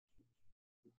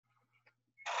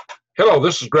Hello,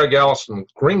 this is Greg Allison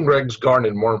with Green Greg's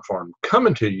Garden and Worm Farm,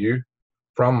 coming to you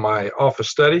from my office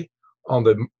study on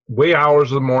the wee hours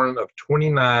of the morning of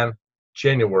 29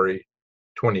 January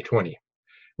 2020.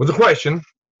 With the question,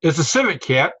 is the Civet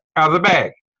cat out of the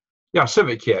bag? Yeah,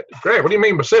 Civet cat. Greg, what do you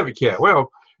mean by Civet cat? Well,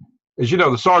 as you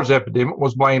know, the SARS epidemic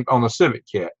was blamed on the Civet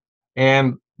cat.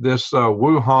 And this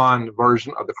Wuhan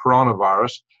version of the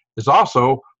coronavirus is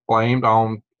also blamed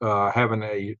on having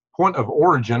a point of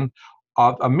origin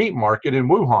of a meat market in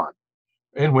Wuhan,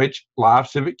 in which live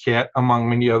civet cat, among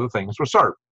many other things, were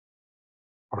served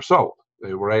or sold.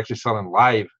 They were actually selling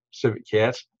live civet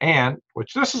cats, and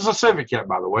which this is a civet cat,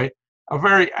 by the way, a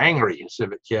very angry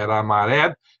civet cat, I might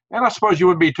add. And I suppose you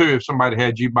would be too if somebody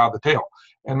had you by the tail.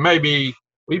 And maybe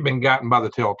we've been gotten by the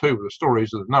tail too with the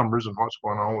stories of the numbers and what's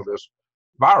going on with this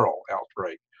viral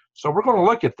outbreak. So we're going to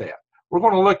look at that. We're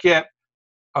going to look at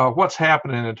what's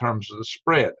happening in terms of the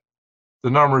spread. The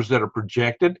numbers that are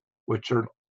projected, which are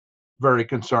very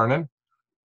concerning,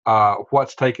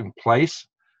 what's taking place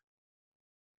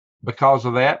because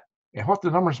of that, and what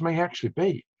the numbers may actually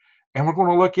be. And we're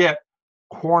going to look at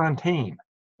quarantine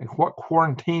and what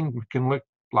quarantine can look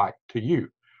like to you,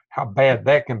 how bad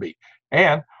that can be.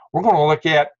 And we're going to look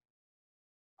at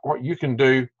what you can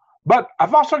do. But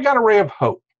I've also got a ray of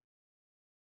hope.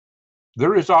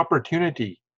 There is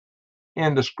opportunity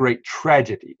in this great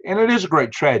tragedy. And it is a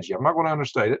great tragedy. I'm not going to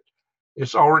understate it.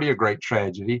 It's already a great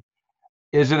tragedy.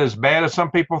 Is it as bad as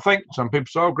some people think? Some people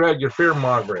say, oh, Greg, you're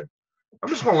fear-mongering. I'm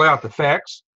just going to lay out the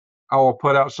facts. I will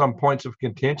put out some points of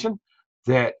contention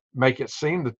that make it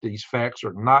seem that these facts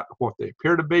are not what they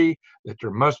appear to be, that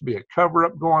there must be a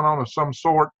cover-up going on of some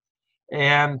sort.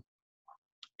 And,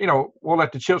 you know, we'll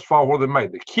let the chips fall where they may.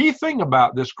 The key thing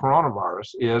about this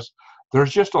coronavirus is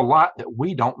there's just a lot that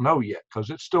we don't know yet because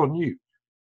it's still new.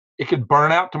 It could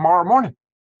burn out tomorrow morning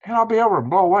and I'll be over and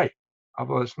blow away.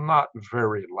 Although it's not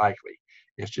very likely.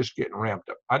 It's just getting ramped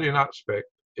up. I do not expect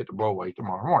it to blow away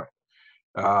tomorrow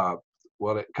morning.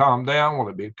 Will it calm down? Will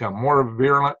it become more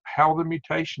virulent? How will the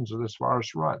mutations of this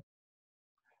virus run?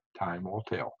 Time will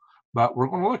tell. But we're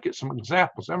going to look at some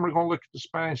examples, and we're going to look at the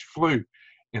Spanish flu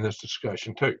in this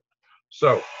discussion too.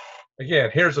 So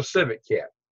again, here's a civet cat.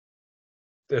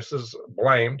 This is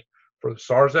blamed for the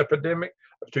SARS epidemic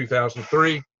of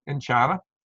 2003 in China,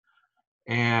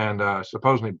 and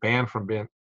supposedly banned from being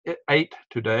ate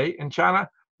today in China.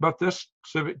 But this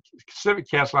civet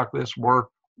cats like this were,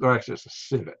 they're actually it's a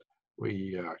civet.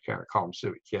 We kind of call them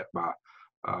civet cat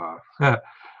by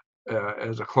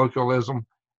as a colloquialism.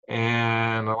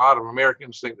 And a lot of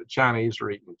Americans think that Chinese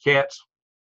are eating cats.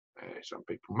 Some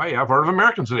people may. I've heard of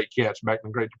Americans that ate cats back in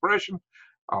the Great Depression.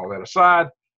 All that aside,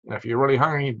 and if you're really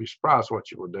hungry, you'd be surprised what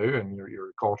you will do, and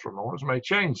your cultural norms may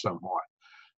change somewhat.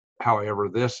 However,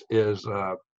 this is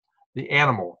the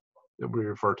animal that we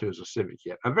refer to as a civet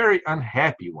cat, a very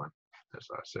unhappy one, as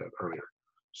I said earlier.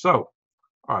 So,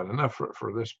 all right, enough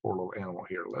for this poor little animal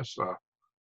here. Let's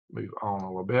move on a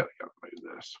little bit. I gotta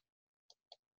move this.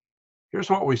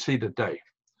 Here's what we see today.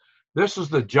 This is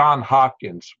the Johns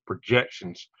Hopkins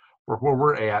projections for where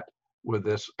we're at with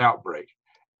this outbreak.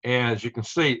 And as you can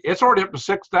see, it's already up to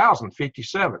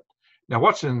 6,057. Now,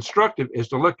 what's instructive is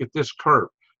to look at this curve.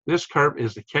 This curve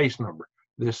is the case number.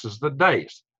 This is the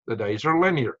days. The days are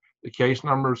linear. The case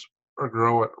numbers are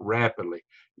growing rapidly.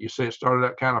 You see it started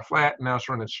out kind of flat, now it's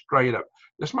running straight up.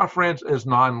 This, my friends, is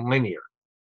non-linear.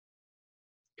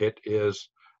 It is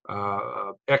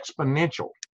exponential.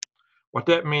 What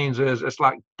that means is it's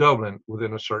like doubling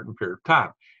within a certain period of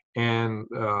time. And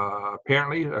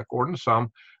apparently, according to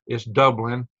some, it's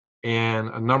doubling in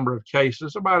a number of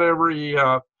cases about every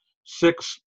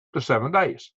 6 to 7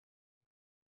 days.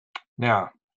 Now,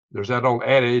 there's that old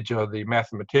adage of the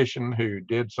mathematician who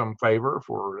did some favor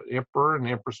for the emperor, and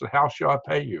the emperor said, how shall I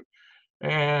pay you?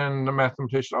 And the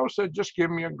mathematician always said, just give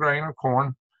me a grain of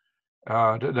corn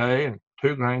today, and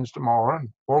 2 grains tomorrow, and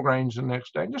 4 grains the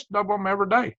next day, and just double them every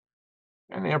day.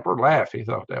 And the emperor laughed. He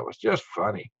thought that was just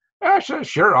funny. I said,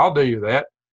 sure, I'll do you that.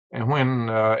 And when,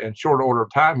 in short order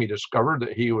of time, he discovered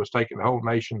that he was taking the whole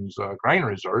nation's grain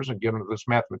reserves and giving to this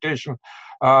mathematician,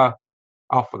 off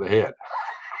with the head.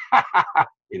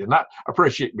 He did not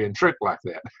appreciate being tricked like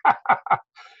that.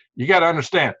 You got to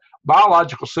understand,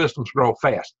 biological systems grow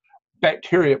fast.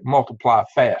 Bacteria multiply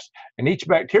fast, and each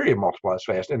bacteria multiplies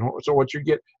fast. And so what you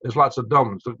get is lots of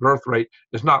doublings. The growth rate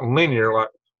is not linear like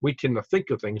we tend to think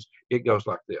of things. It goes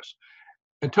like this,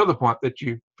 until the point that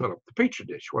you fill up the petri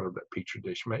dish, whatever that petri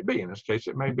dish may be. In this case,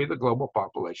 it may be the global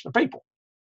population of people,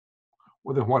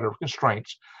 within whatever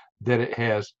constraints that it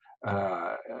has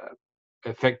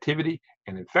effectivity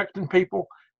in infecting people.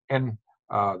 And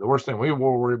the worst thing we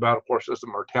will worry about, of course, is the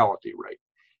mortality rate.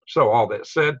 So all that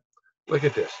said, look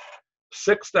at this,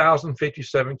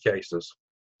 6,057 cases.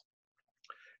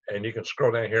 And you can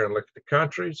scroll down here and look at the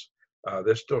countries.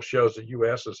 This still shows the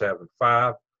U.S. is having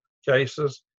 5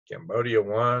 cases, Cambodia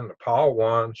 1, Nepal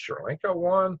 1, Sri Lanka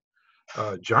 1,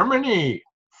 Germany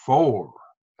 4,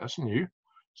 that's new,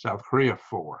 South Korea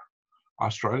 4,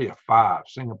 Australia 5,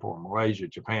 Singapore, Malaysia,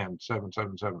 Japan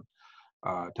 777,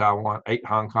 Taiwan 8,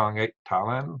 Hong Kong 8,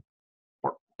 Thailand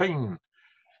 14.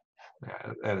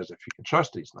 That is if you can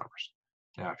trust these numbers.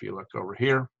 Now if you look over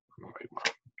here,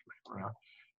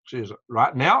 see,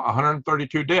 right now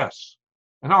 132 deaths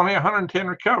and only 110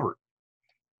 recovered.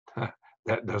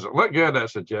 That doesn't look good.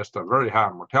 That suggests a very high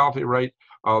mortality rate,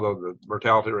 although the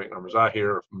mortality rate numbers I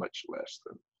hear are much less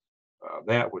than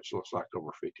that, which looks like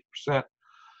over 50%.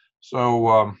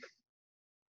 So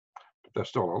but that's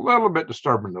still a little bit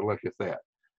disturbing to look at that.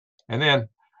 And then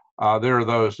there are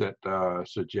those that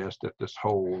suggest that this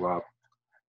whole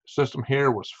system here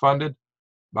was funded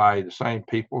by the same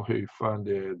people who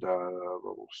funded a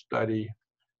little study.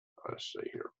 Let's see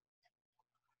here.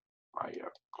 My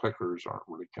clickers aren't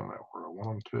really coming out where I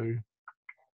want them to.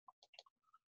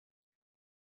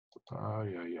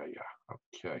 Yeah.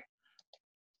 Okay.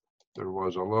 There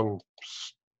was a little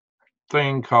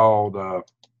thing called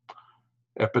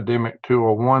Epidemic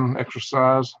 201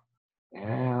 exercise,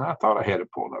 and I thought I had it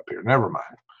pulled up here. Never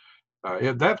mind.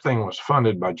 That thing was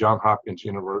funded by Johns Hopkins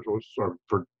University, or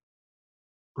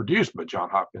produced by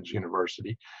Johns Hopkins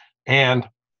University, and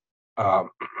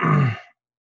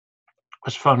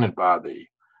was funded by the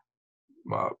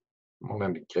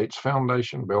Melinda Gates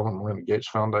Foundation, Bill and Melinda Gates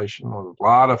Foundation, with a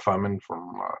lot of funding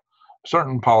from a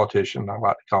certain politician I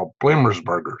like to call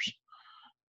Blimmersburgers.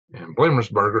 And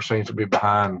Blimmersburger seems to be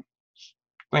behind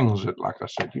things that, like I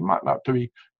said, you might not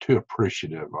be too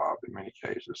appreciative of in many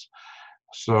cases.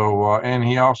 So, and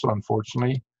he also,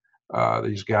 unfortunately,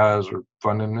 these guys are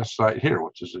funding this site here,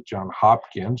 which is a Johns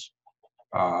Hopkins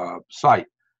site.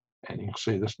 And you can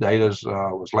see this data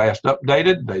was last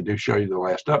updated. They do show you the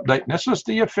last update. And this is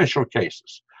the official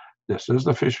cases. This is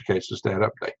the official cases that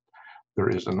update. There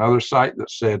is another site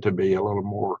that's said to be a little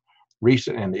more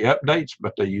recent in the updates,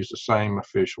 but they use the same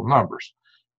official numbers.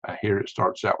 Here it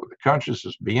starts out with the countries.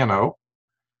 This is BNO,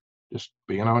 just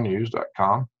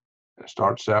bnonews.com. It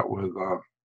starts out with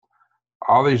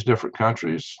all these different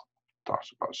countries, talks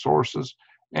about sources,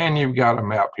 and you've got a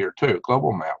map here too, a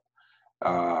global map.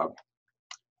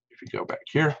 If you go back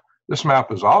here, this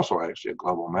map is also actually a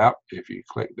global map. If you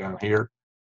click down here,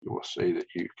 you will see that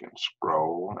you can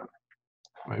scroll and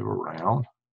move around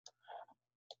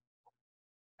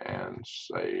and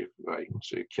say, you can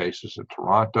see cases in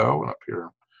Toronto and up here in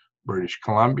British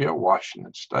Columbia,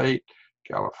 Washington State,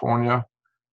 California,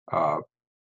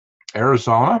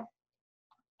 Arizona,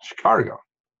 Chicago,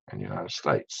 and the United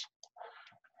States.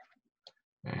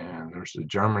 And there's the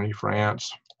Germany,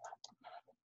 France.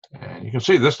 And you can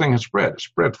see this thing has spread. It's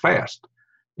spread fast.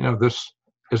 You know, this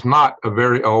is not a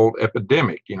very old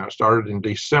epidemic. You know, it started in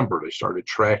December. They started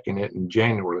tracking it in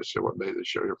January. Let's see what day they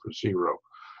show here for 0.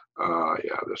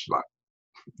 Yeah, this is like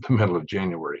the middle of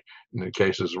January. And the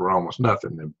cases were almost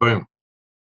nothing. Then boom.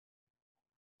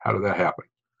 How did that happen?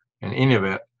 In any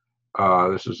event,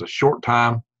 this is a short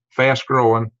time, fast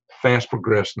growing, fast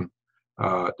progressing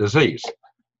disease.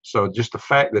 So just the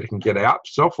fact that it can get out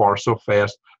so far so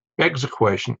fast begs the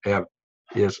question of,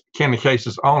 can the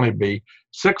cases only be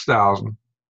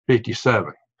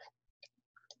 6,057?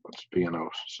 What's BNO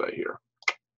say here?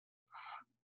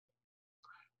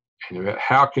 And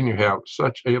how can you have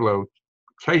such a low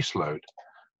caseload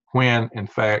when, in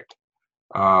fact,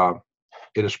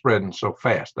 it is spreading so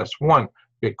fast? That's one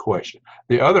big question.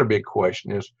 The other big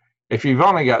question is, if you've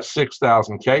only got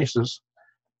 6,000 cases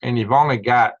and you've only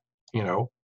got,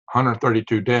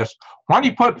 132 deaths, why do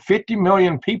you put 50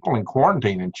 million people in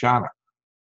quarantine in China?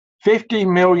 50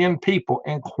 million people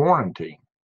in quarantine.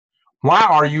 Why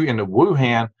are you in the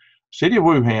Wuhan, city of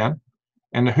Wuhan,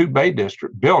 and the Hubei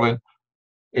district building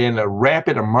in a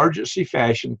rapid emergency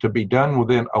fashion to be done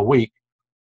within a week?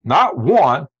 Not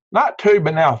 1, not 2,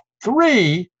 but now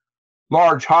 3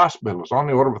 large hospitals, on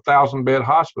the order of 1,000-bed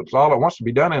hospitals, all at once to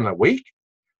be done in a week,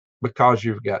 because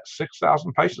you've got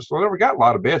 6,000 patients. So they've got a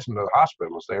lot of beds in the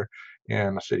hospitals there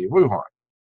in the city of Wuhan.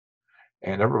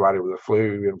 And everybody with the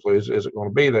flu and flus isn't going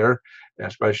to be there,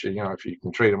 especially, if you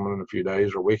can treat them in a few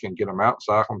days, or we can get them out and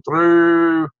cycle them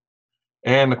through.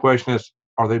 And the question is,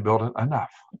 are they building enough?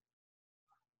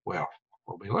 Well,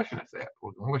 we'll be looking at that.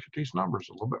 We're going to look at these numbers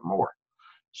a little bit more.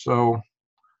 So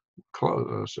we're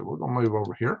going to move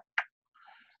over here.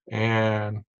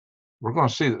 And we're going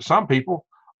to see that some people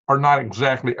are not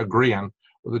exactly agreeing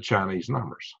with the Chinese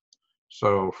numbers.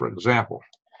 So, for example,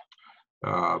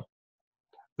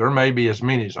 There may be as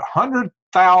many as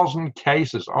 100,000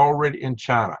 cases already in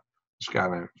China. This guy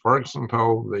named Ferguson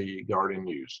told the Guardian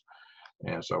News.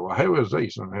 And so, well, who is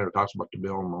these? And here it talks about the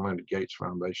Bill and Melinda Gates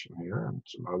Foundation here and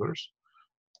some others.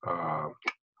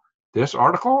 This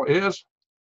article is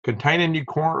containing new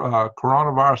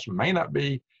coronavirus may not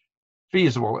be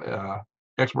feasible,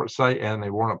 experts say, and they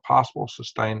warn of possible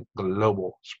sustained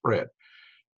global spread.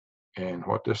 And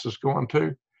what this is going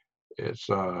to, it's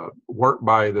work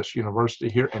by this university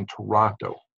here in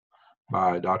Toronto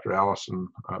by Dr. Alison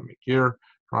McGeer,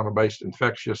 Toronto-based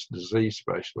infectious disease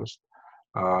specialist,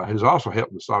 who's also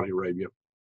helped with Saudi Arabia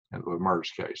in the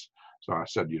MERS case. So I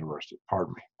said university,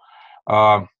 pardon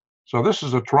me. So this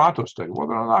is a Toronto study. Well,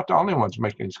 they're not the only ones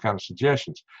making these kind of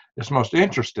suggestions. It's most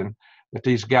interesting that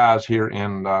these guys here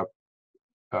in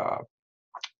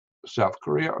South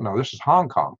Korea, no, this is Hong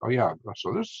Kong. Oh yeah,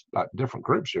 so there's different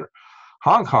groups here.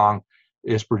 Hong Kong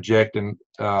is projecting,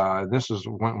 this is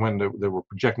when they were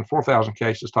projecting 4,000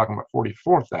 cases, talking about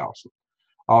 44,000.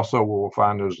 Also, we'll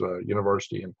find there's a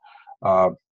university in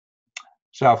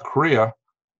South Korea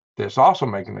that's also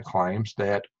making the claims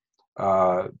that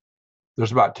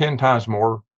there's about 10 times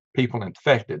more people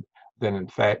infected than, in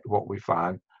fact, what we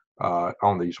find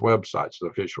on these websites, the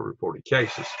official reported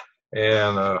cases.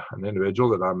 And an individual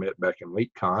that I met back in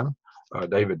LeakCon,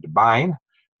 David Devine,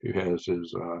 who has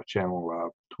his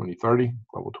channel 2030,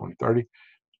 Global 2030,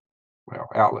 well,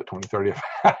 Outlet 2030.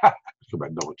 Go back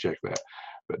and double check that.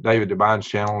 But David Devine's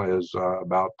channel is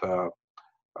about the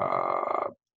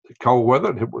cold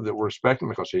weather that we're expecting,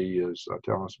 because he is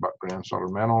telling us about Grand Solar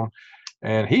Mountain.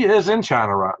 And he is in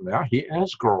China right now. He and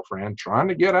his girlfriend trying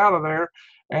to get out of there.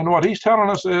 And what he's telling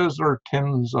us is there are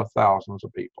tens of thousands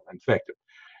of people infected.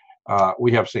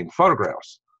 We have seen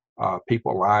photographs of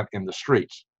people lying in the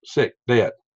streets, sick,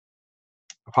 dead.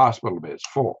 The hospital beds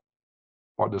full.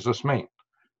 What does this mean?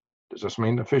 Does this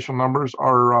mean the official numbers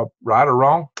are right or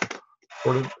wrong?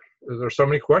 There's so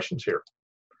many questions here.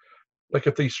 Look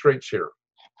at these streets here.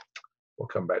 We'll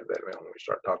come back to that when we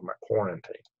start talking about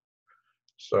quarantine.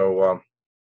 So,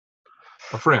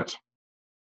 my friends,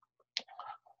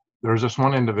 there's this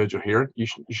one individual here. You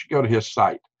should go to his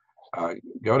site.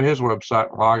 Go to his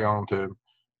website, log on to him,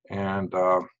 and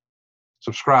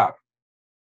subscribe.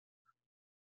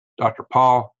 Dr.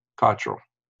 Paul Cottrell.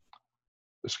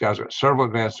 This guy's got several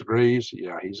advanced degrees.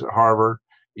 Yeah, he's at Harvard.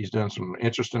 He's done some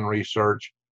interesting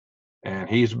research, and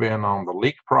he's been on the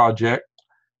LEAK project.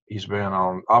 He's been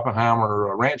on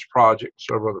Oppenheimer Ranch project,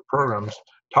 several other programs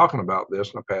talking about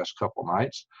this in the past couple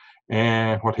nights.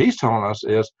 And what he's telling us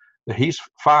is that he's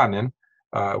finding,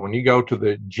 when you go to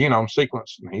the genome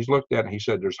sequence, and he's looked at it, he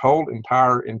said there's whole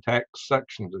entire intact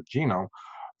sections of genome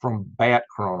from bat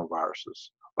coronaviruses,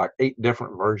 like 8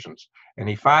 different versions. And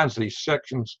he finds these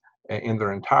sections in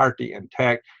their entirety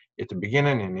intact at the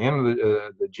beginning and the end of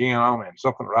the genome, and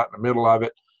something right in the middle of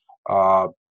it.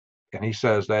 And he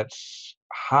says that's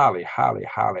highly, highly,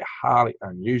 highly, highly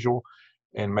unusual,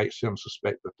 and makes him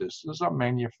suspect that this is a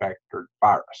manufactured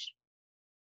virus.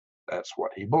 That's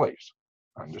what he believes.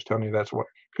 I'm just telling you that's what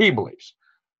he believes.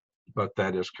 But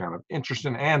that is kind of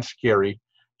interesting and scary,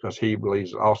 because he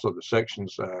believes also the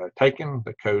sections taken,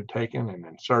 the code taken and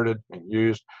inserted and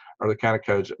used, are the kind of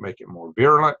codes that make it more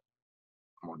virulent,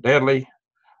 more deadly.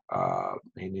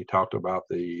 He talked about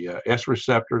the S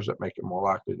receptors that make it more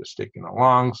likely to stick in the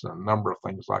lungs, and a number of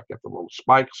things like that, the little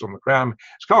spikes on the crown.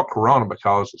 It's called corona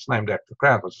because it's named after the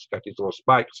crown, because it's got these little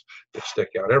spikes that stick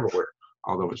out everywhere,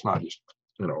 although it's not just,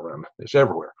 around, it's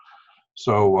everywhere.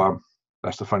 So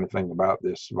that's the funny thing about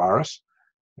this virus.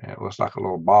 And it looks like a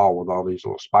little ball with all these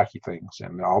little spiky things,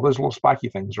 and all those little spiky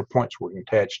things are points where you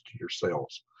can attach to your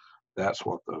cells. That's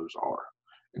what those are,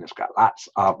 and it's got lots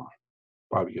of them.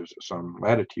 Probably gives it some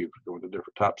latitude for going to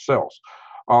different type of cells.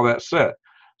 All that said,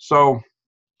 so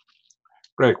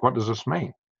Greg, what does this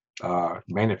mean?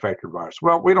 Manufactured virus?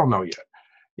 Well, we don't know yet.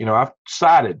 I've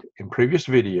cited in previous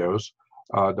videos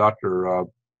Dr.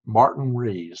 Martin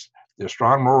Rees, the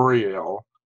Astronomer Royal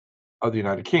of the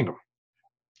United Kingdom,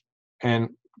 and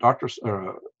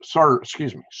Sir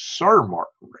Martin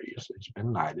Rees, it's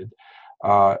been knighted,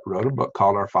 wrote a book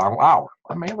called Our Final Hour.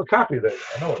 I may have a copy of that.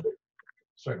 I know I do.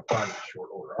 So I can find it in short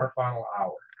order. Our Final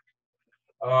Hour.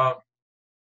 I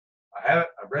have it.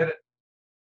 I read it.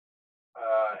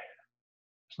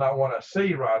 It's not one I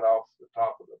see right off the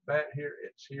top of the bat here.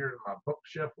 It's here in my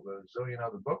bookshelf with a zillion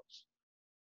other books.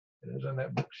 It is in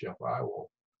that bookshelf. I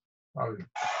will probably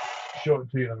show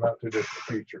it to you in a not too distant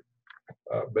future.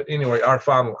 But anyway, Our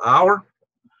Final Hour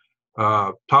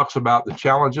talks about the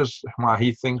challenges, why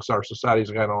he thinks our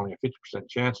society's got only a 50%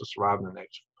 chance of surviving the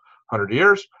next 100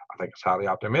 years, I think it's highly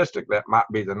optimistic. That might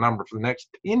be the number for the next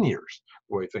 10 years,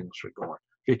 the way things are going,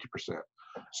 50%.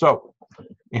 So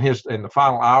in the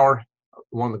final hour,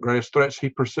 one of the greatest threats he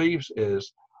perceives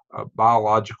is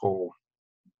biological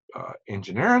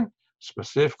engineering,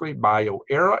 specifically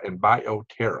bioera and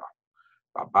bioterror.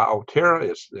 Bioterror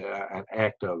is an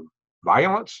act of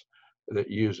violence that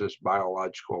uses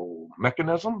biological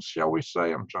mechanisms, shall we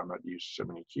say. I'm trying not to use so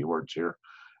many keywords here.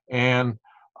 And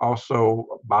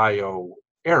also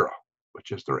bioera,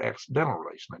 which is their accidental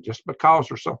release. Now, just because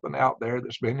there's something out there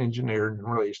that's been engineered and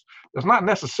released does not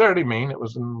necessarily mean it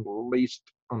was released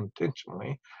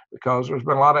unintentionally, because there's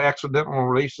been a lot of accidental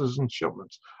releases and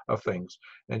shipments of things.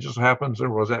 And it just happens there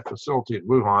was that facility at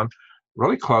Wuhan,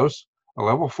 really close, a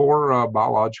level 4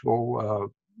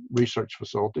 biological research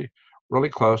facility, really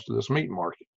close to this meat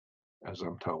market, as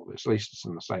I'm told. At least it's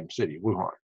in the same city,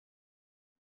 Wuhan.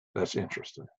 That's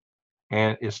interesting.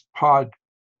 And its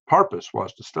purpose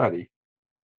was to study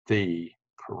the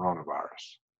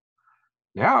coronavirus.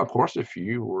 Now, of course, if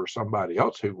you were somebody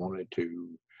else who wanted to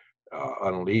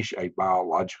unleash a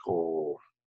biological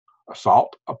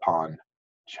assault upon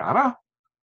China,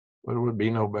 there would be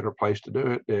no better place to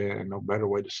do it and no better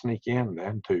way to sneak in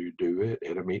than to do it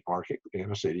at a meat market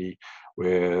in a city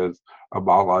with a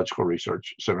biological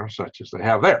research center such as they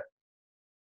have there.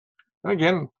 And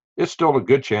again, it's still a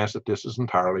good chance that this is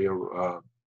entirely an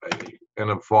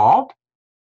evolved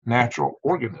natural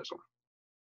organism.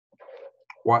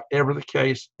 Whatever the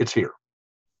case, it's here,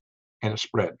 and it's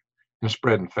spreading, and it's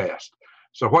spreading fast.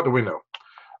 So what do we know?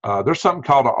 There's something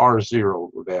called a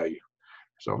R0 value.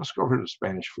 So let's go over to the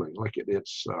Spanish flu. Look at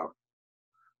its,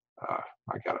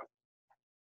 I got to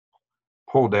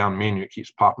pull down menu. It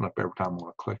keeps popping up every time I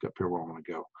want to click up here where I want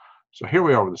to go. So here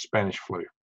we are with the Spanish flu.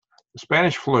 The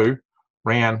Spanish flu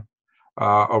ran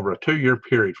over a 2-year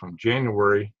period from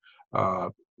January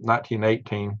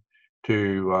 1918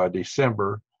 to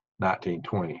December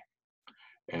 1920.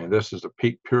 And this is the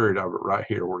peak period of it right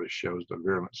here where it shows the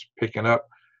virulence picking up.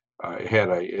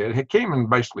 It came in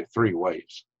basically 3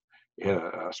 waves. It had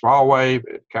a small wave,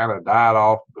 it kind of died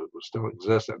off, but it still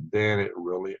existed. Then it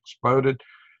really exploded,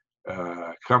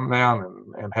 come down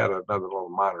and had another little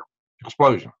minor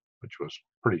explosion, which was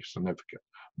pretty significant,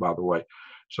 by the way.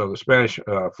 So the Spanish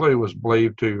flu was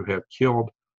believed to have killed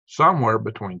somewhere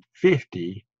between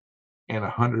 50 and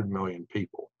 100 million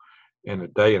people in a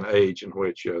day and age in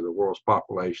which the world's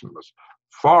population was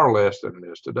far less than it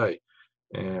is today.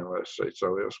 And let's see,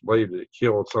 so it was believed that it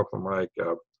killed something like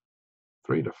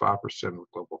 3 to 5% of the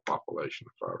global population,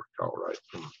 if I recall right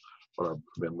from what I've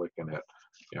been looking at.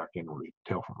 Yeah, I can't really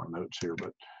tell from my notes here,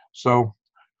 but so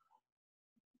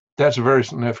that's very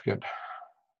significant,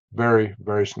 very,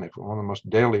 very significant. One of the most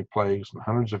deadly plagues in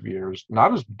hundreds of years.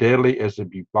 Not as deadly as the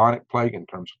bubonic plague in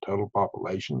terms of total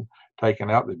population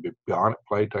taken out. The bubonic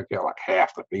plague took out like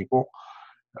half the people.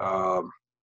 But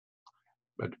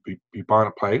the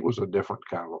bubonic plague was a different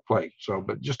kind of a plague. So,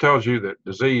 but it just tells you that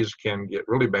disease can get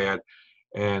really bad.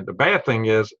 And the bad thing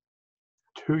is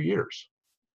 2 years.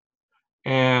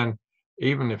 And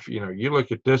even if, you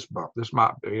look at this bump, this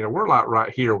might be, we're like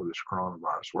right here with this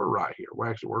coronavirus. We're right here.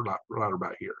 We're right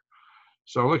about here.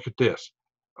 So look at this.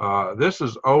 This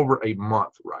is over a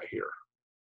month right here.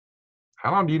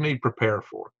 How long do you need to prepare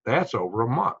for it? That's over a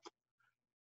month.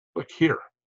 Look here.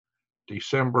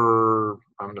 December,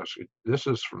 this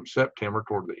is from September,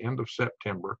 toward the end of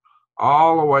September,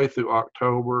 all the way through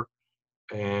October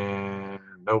and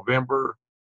November,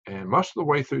 and most of the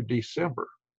way through December.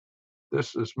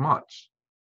 This is months.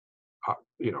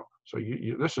 So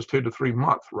this is 2 to 3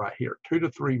 months right here, 2 to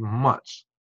 3 months.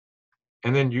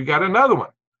 And then you got another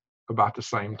one about the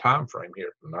same time frame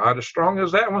here. Not as strong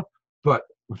as that one, but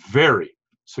very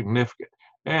significant.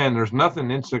 And there's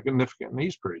nothing insignificant in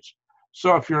these periods.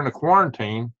 So if you're in a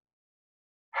quarantine,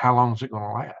 how long is it going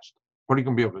to last? What are you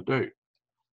going to be able to do?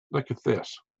 Look at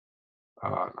this.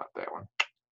 Not that one.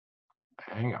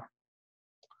 Hang on.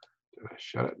 Did I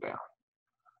shut it down?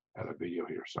 I had a video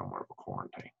here somewhere of a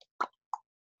quarantine.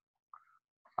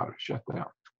 How to shut down.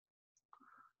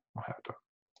 I'll have to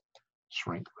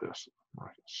shrink this. I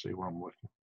can see where I'm looking.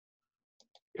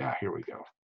 Yeah, here we go.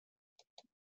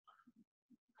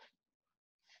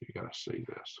 You got to see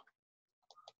this.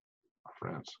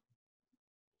 Friends,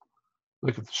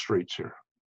 look at the streets here.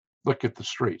 Look at the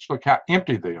streets. Look how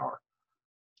empty they are.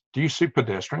 Do you see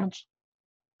pedestrians?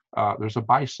 There's a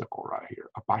bicycle right here,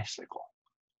 a bicycle,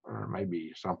 or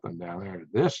maybe something down there.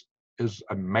 This is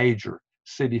a major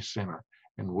city center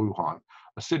in Wuhan,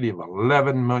 a city of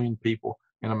 11 million people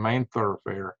in a main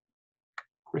thoroughfare.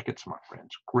 Crickets, my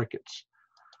friends, crickets.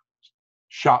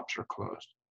 Shops are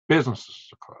closed. Businesses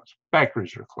are closed.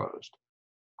 Factories are closed.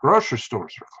 Grocery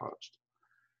stores are closed.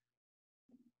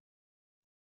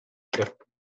 If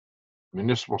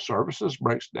municipal services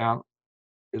breaks down,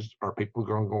 are people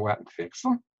going to go out and fix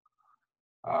them?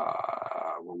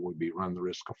 Will we be running the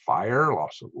risk of fire,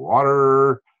 loss of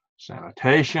water,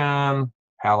 sanitation?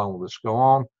 How long will this go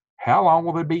on? How long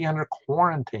will they be under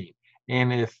quarantine?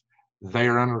 And if they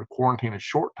are under quarantine a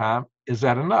short time, is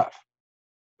that enough?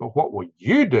 But what will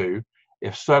you do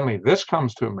if suddenly this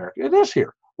comes to America? It is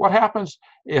here. What happens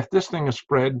if this thing is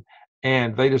spread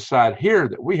and they decide here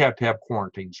that we have to have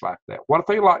quarantines like that? What if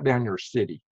they lock down your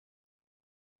city?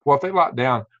 What if they lock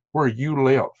down where you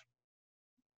live?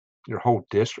 Your whole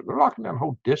district. They're locking down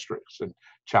whole districts in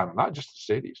China, not just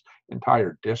the cities,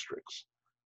 entire districts,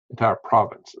 entire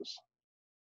provinces.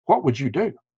 What would you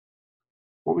do?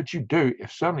 What would you do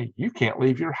if suddenly you can't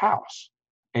leave your house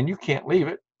and you can't leave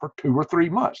it for 2 or 3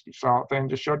 months? You saw that thing I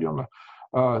just showed you on the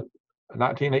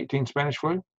 1918 Spanish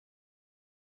flu?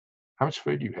 How much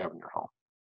food do you have in your home?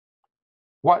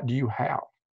 What do you have?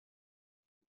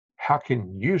 How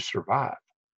can you survive?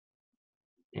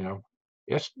 You know,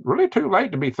 it's really too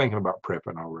late to be thinking about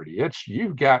prepping already.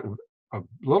 You've got a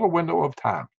little window of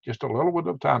time, just a little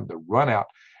window of time to run out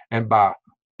and buy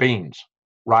beans,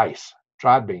 rice,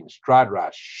 dried beans, dried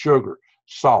rice, sugar,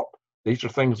 salt. These are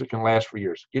things that can last for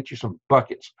years. Get you some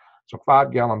buckets, some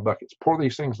 5-gallon buckets. Pour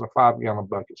these things in the 5-gallon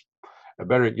buckets. I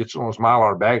better get some of those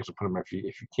Mylar bags and put them if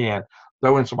you can.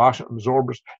 Throw in some oxygen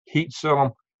absorbers, heat seal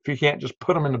them. If you can't, just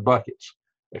put them in the buckets.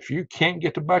 If you can't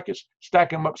get the buckets, stack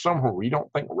them up somewhere where you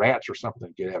don't think rats or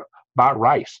something get at them. Buy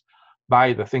rice.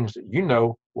 Buy the things that you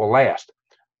know will last.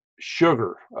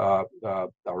 Sugar, I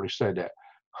already said that.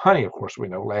 Honey, of course, we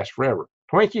know lasts forever.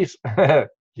 Twinkies, do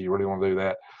you really want to do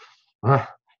that? It'd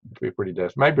be pretty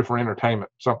desperate. Maybe for entertainment,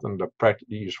 something to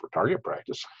use for target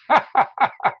practice.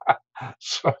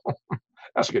 So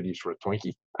that's a good use for a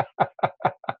Twinkie.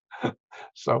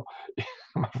 So,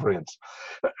 my friends,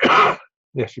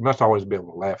 yes, you must always be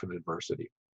able to laugh at adversity.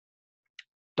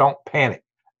 Don't panic.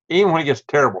 Even when it gets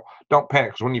terrible, don't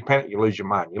panic, because when you panic, you lose your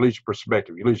mind. You lose your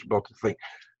perspective. You lose your ability to think.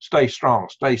 Stay strong.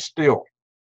 Stay still.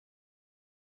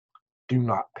 Do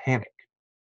not panic.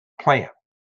 Plan.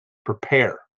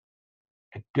 Prepare.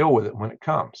 And deal with it when it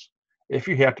comes. If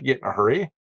you have to get in a hurry,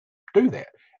 do that.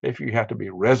 If you have to be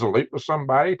resolute with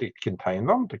somebody to contain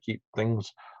them, to keep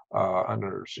things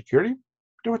under security,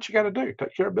 do what you got to do.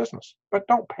 Take care of business. But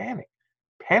don't panic.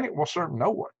 Panic will serve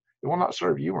no one. It will not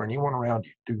serve you or anyone around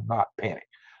you. Do not panic.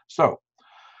 So,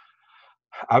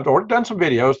 I've already done some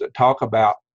videos that talk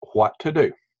about what to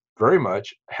do. Very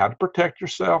much how to protect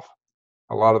yourself,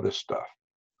 a lot of this stuff.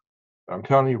 But I'm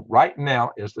telling you, right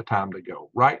now is the time to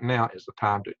go. Right now is the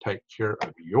time to take care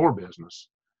of your business,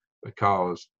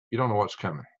 because you don't know what's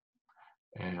coming.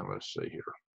 And let's see here.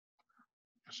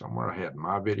 Somewhere I had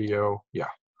my video. Yeah.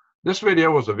 This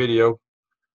video was one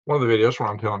of the videos where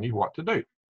I'm telling you what to do. In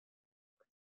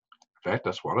fact,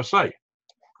 that's what I say.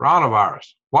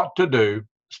 Coronavirus, what to do,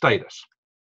 status.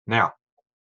 Now,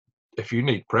 if you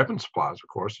need prepping supplies, of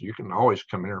course, you can always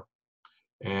come here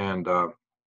and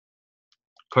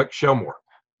click Show More.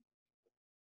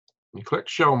 You click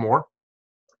Show More,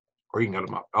 or you can go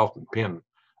to my often pinned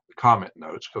comment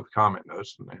notes, go to the comment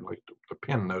notes and then click the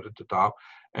pin note at the top,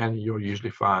 and you'll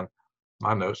usually find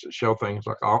my notes that show things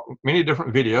like many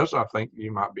different videos I think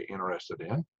you might be interested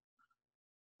in.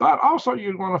 But also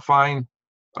you want to find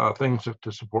things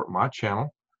to support my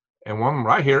channel. And one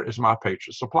right here is my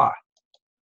Patriot Supply.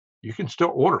 You can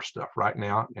still order stuff right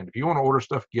now. And if you want to order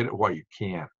stuff, get it while you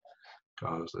can,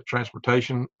 because the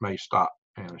transportation may stop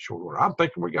in a short order. I'm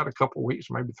thinking we got a couple weeks,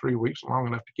 maybe 3 weeks, long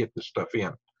enough to get this stuff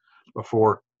in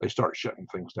before they start shutting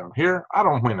things down here. I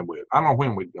don't know when it will. I don't know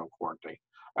when we'd go quarantine.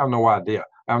 I have no idea.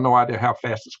 I have no idea how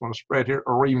fast it's going to spread here,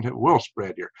 or even if it will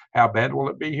spread here. How bad will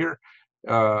it be here?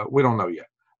 We don't know yet.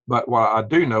 But what I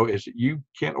do know is that you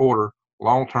can order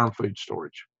long-term food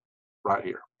storage right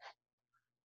here.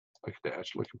 Look at that.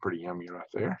 It's looking pretty yummy right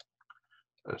there.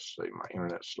 Let's see. My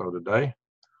internet's slow today.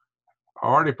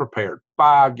 Already prepared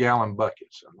 5-gallon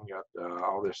buckets. And we got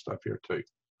all this stuff here too.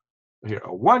 Here, a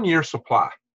 1-year supply.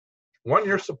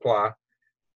 1-year supply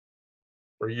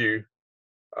for you.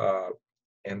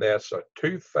 And that's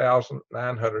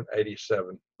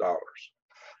 $2,987.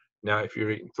 Now, if you're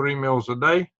eating 3 meals a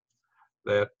day,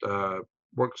 that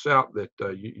works out that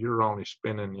you're only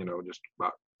spending, just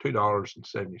about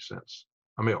 $2.70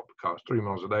 a meal, because 3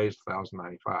 meals a day is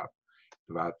 $1,095.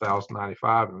 Divide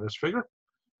 $1,095 in this figure,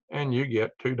 and you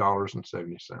get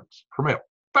 $2.70 per meal.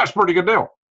 That's a pretty good deal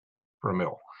for a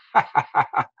meal.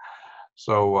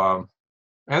 So,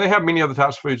 and they have many other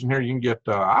types of foods in here. You can get,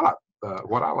 I like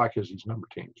what I like is these number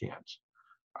 10 cans.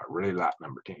 I really like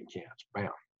number 10 cans. Bam.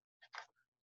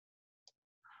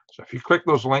 So if you click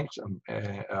those links,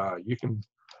 you can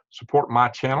support my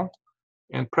channel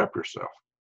and prep yourself.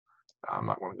 I'm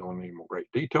not going to go into any more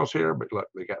great details here, but look,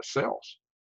 they got sales.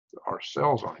 There are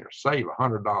sales on here. Save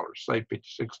 $100, save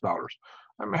 $56.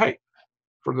 I mean, hey,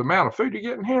 for the amount of food you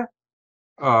get in here,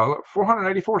 look,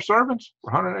 484 servings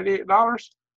for $188.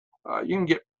 You can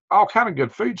get all kind of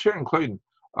good foods here, including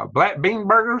black bean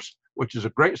burgers, which is a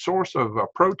great source of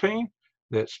protein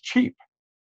that's cheap.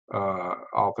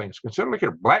 All things considered. Look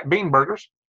here, black bean burgers,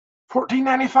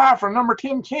 $14.95 for a number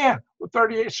 10 can with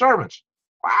 38 servings.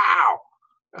 Wow,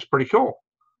 that's pretty cool.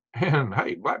 And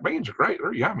hey, black beans are great.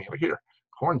 They're yummy. Look here,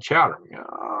 corn chowder.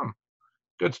 Yum.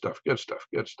 Good stuff, good stuff,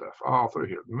 good stuff. All through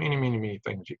here. Many, many, many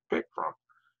things you can pick from.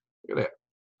 Look at that.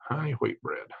 Honey wheat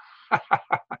bread.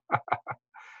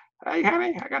 Hey,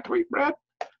 honey, I got the wheat bread.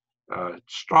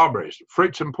 Strawberries.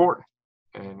 Fruit's important.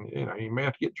 And, you know, you may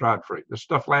have to get dried fruit. This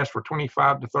stuff lasts for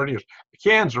 25 to 30 years. The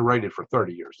cans are rated for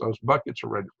 30 years. Those buckets are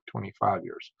rated for 25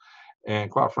 years.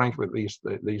 And quite frankly, these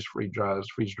freeze-dried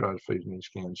foods in these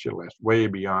cans should last way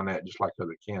beyond that, just like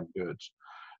other canned goods.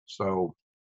 So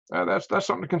that's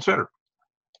something to consider.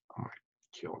 I'm going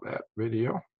to kill that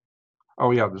video.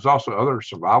 Oh, yeah, there's also other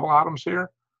survival items here.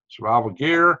 Survival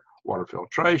gear, water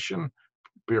filtration,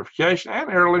 purification, and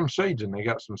heirloom seeds. And they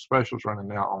got some specials running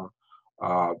now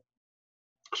on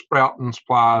sprouting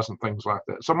supplies and things like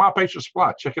that. So My Patriot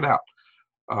Supply, check it out.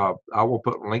 I will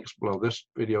put links below this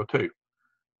video too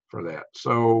for that.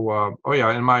 So, oh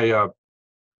yeah, in my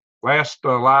last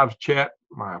live chat,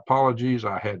 my apologies,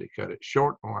 I had to cut it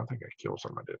short. Oh, I think I killed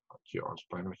something I didn't kill. I was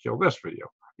planning to kill this video.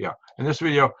 Yeah, in this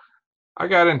video, I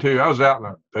was out in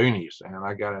the boonies, and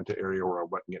I got into an area where I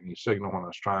wasn't getting any signal when I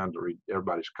was trying to read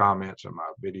everybody's comments, and my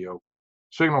video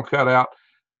signal cut out,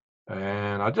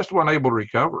 and I just wasn't able to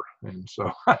recover, and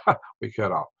so we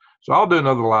cut off. So I'll do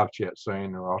another live chat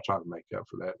soon, and I'll try to make up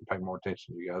for that and pay more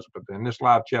attention to you guys. But in this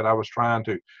live chat, I was trying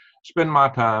to spend my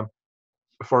time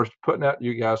first putting out to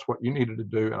you guys what you needed to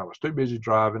do, and I was too busy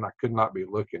driving. I could not be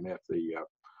looking at the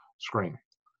screen.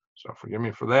 So forgive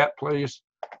me for that, please.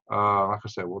 Like I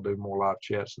said, we'll do more live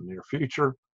chats in the near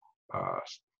future.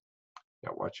 Yeah,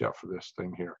 watch out for this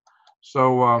thing here.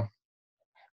 So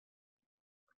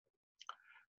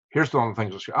here's the only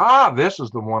things. This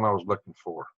is the one I was looking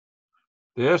for.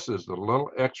 This is the little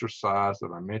exercise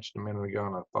that I mentioned a minute ago,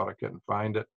 and I thought I couldn't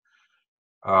find it.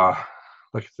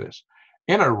 Look at this.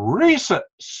 In a recent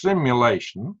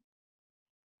simulation,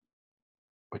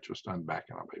 which was done back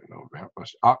in, I believe, November,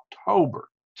 October,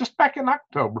 just back in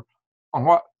October, on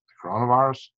what? The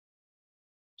coronavirus?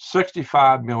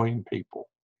 65 million people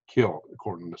killed,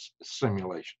 according to this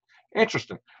simulation.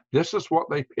 Interesting. This is what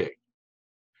they picked.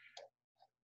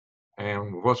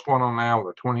 And what's going on now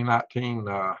with the 2019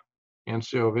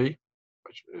 NCOV,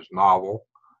 which is novel,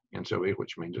 NCOV,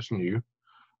 which means it's new.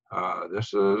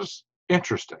 This is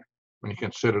interesting when you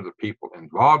consider the people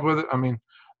involved with it. I mean,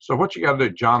 so what you got to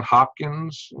do, John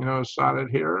Hopkins, you know, is cited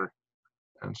here,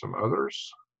 and some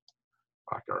others,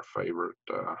 like our favorite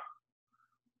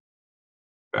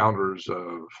founders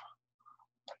of,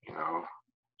 you know,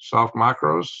 Soft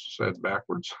Micros, said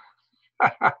backwards.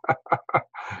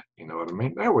 You know what I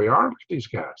mean? There we are. Look at these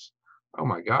guys. Oh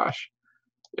my gosh.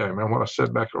 Yeah, remember what I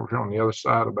said back over here on the other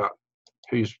side about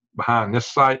who's behind this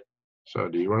site? So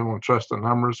do you really want to trust the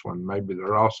numbers when maybe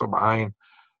they're also behind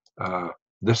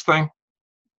this thing?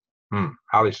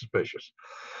 Highly suspicious.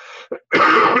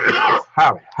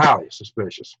 highly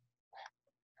suspicious.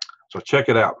 So check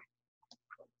it out.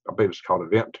 I believe it's called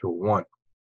Event 201.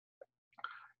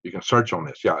 You can search on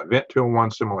this. Yeah, Event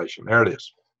 201 simulation. There it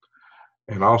is.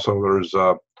 And also there's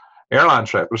airline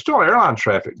traffic. There's still airline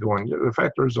traffic going. In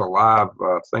fact, there's a live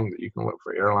thing that you can look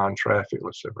for airline traffic.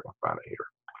 Let's see if we can find it here.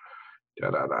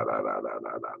 Hang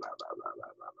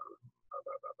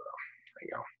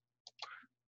on.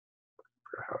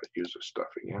 How to use this stuff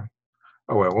again.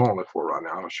 Oh well, we won't look for it right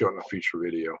now. I'll show it in a future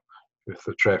video if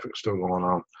the traffic's still going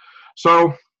on.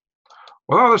 So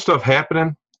with all this stuff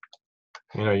happening,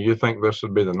 you know, you think this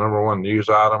would be the #1 news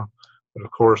item. But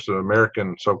of course, the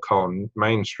American so-called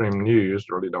mainstream news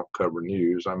really don't cover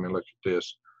news. I mean, look at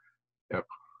this. Yep.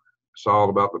 It's all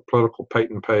about the political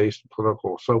paint and paste,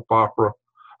 political soap opera.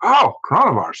 Oh,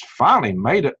 coronavirus finally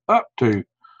made it up to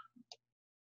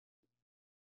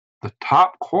the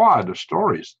top quad of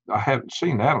stories. I haven't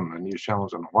seen that on the news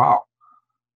channels in a while.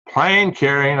 Plane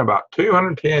carrying about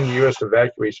 210 U.S.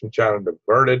 evacuees from China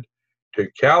diverted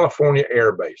to California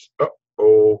Air Base.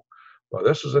 Uh-oh. Well,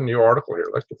 this is a new article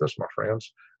here. Look at this, my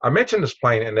friends. I mentioned this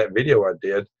plane in that video I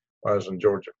did while I was in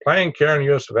Georgia. Plane carrying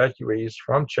U.S. evacuees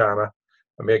from China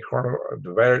amid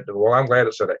well, I'm glad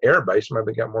it said an air base. Maybe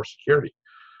they got more security.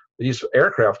 These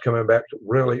aircraft coming back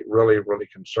really, really, really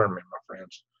concern me, my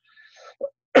friends.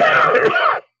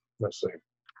 Let's see.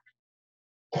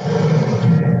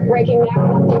 Breaking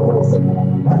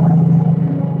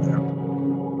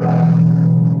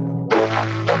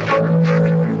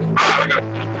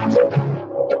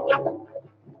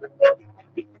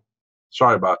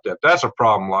Sorry about that. That's a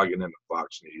problem logging into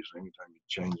Fox News. Anytime you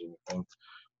change anything,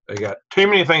 they got too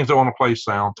many things that want to play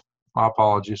sound. My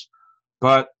apologies,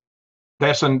 but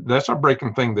that's a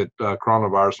breaking thing that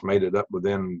coronavirus made it up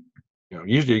within.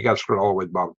 Usually you got to scroll all the way to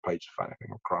the bottom of the page to find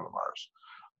anything on coronavirus,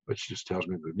 which just tells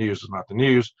me the news is not the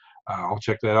news. I'll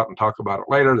check that out and talk about it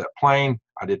later. That plane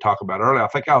I did talk about earlier. I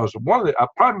think I was one of the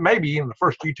probably maybe even the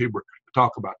first YouTuber to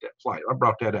talk about that flight. I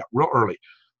brought that out real early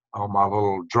on my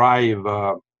little drive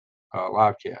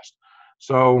live cast.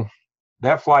 So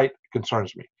that flight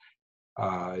concerns me.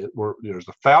 There's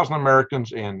 1,000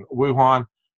 Americans in Wuhan.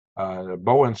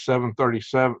 Boeing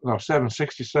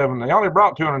 767. They only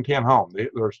brought 210 home.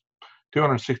 There's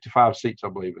 265 seats, I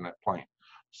believe, in that plane.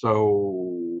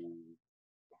 So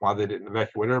why they didn't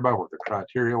evacuate everybody, what the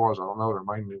criteria was, I don't know. Or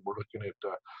mainly we're looking at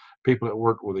people that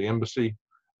work with the embassy,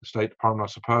 the State Department,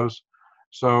 I suppose.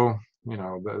 So,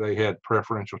 they had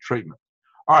preferential treatment.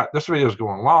 All right, this video is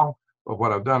going long, but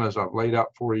what I've done is I've laid out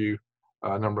for you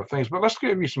a number of things. But let's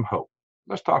give you some hope.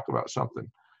 Let's talk about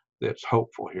something that's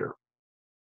hopeful here.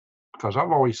 Because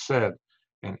I've always said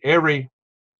I've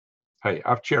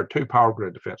chaired 2 power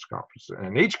grid defense conferences. And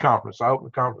in each conference, I open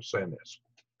the conference saying this.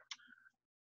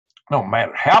 No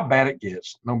matter how bad it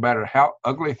gets, no matter how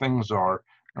ugly things are,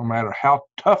 no matter how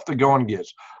tough the going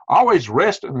gets, always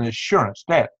rest in the assurance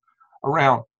that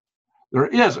there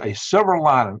is a silver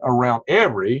lining around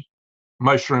every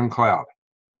mushroom cloud.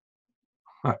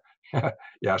 Yeah,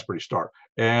 it's pretty stark.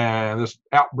 And this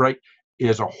outbreak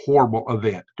is a horrible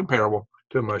event, comparable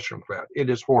to a mushroom cloud. It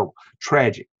is horrible,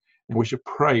 tragic, and we should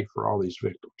pray for all these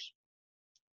victims.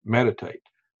 Meditate,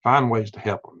 find ways to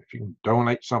help them. If you can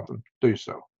donate something, do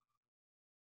so.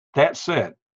 That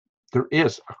said, there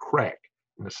is a crack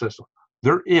in the system.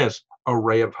 There is a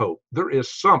ray of hope. There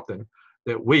is something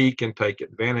that we can take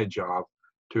advantage of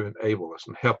to enable us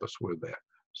and help us with that.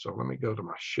 So let me go to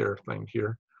my share thing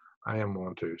here. I am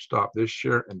going to stop this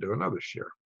share and do another share,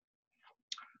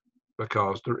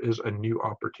 because there is a new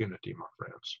opportunity, my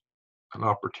friends. An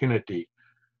opportunity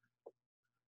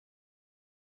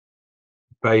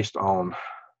based on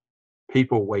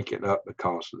people waking up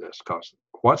because of this. Because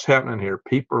what's happening here,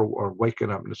 people are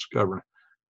waking up and discovering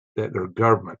that their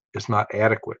government is not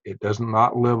adequate. It does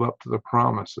not live up to the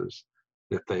promises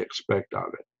that they expect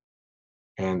of it.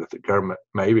 And that the government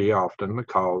may be often the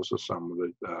cause of some of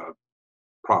the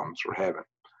problems we're having,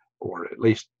 or at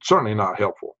least certainly not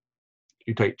helpful.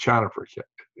 You take China, for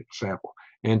example.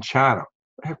 In China,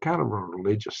 they have kind of a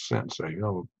religious sense there.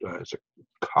 It's a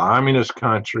communist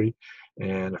country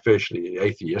and officially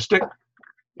atheistic.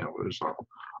 There's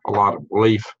a lot of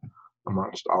belief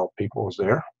amongst all peoples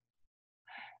there.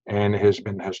 And it has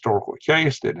been the historical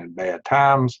case that in bad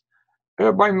times, they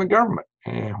blame the government.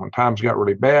 And when times got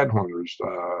really bad, when there's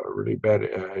really bad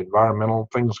environmental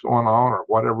things going on or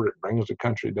whatever, it brings the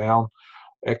country down,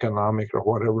 economic or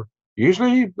whatever,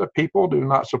 usually the people do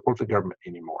not support the government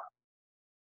anymore.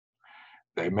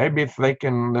 They may be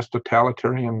thinking this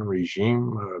totalitarian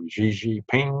regime of Xi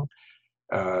Jinping,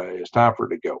 it's time for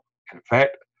it to go. In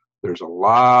fact, there's a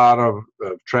lot of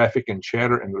traffic and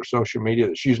chatter in their social media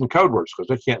that's using code words because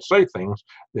they can't say things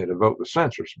that evoke the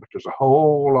censors. But there's a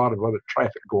whole lot of other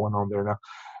traffic going on there now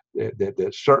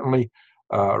that's certainly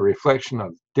a reflection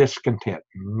of discontent,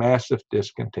 massive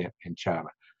discontent in China.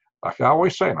 Like I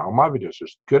always say in all my videos,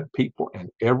 there's good people in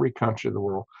every country of the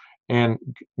world, and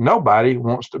nobody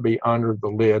wants to be under the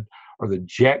lid or the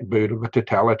jackboot of a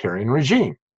totalitarian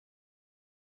regime.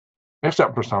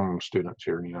 Except for some students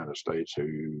here in the United States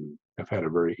who have had a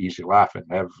very easy life and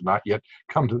have not yet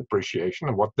come to the appreciation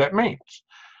of what that means.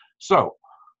 So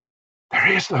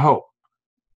there is the hope.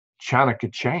 China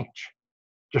could change.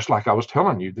 Just like I was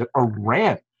telling you that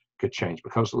Iran could change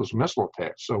because of those missile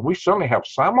attacks. So we certainly have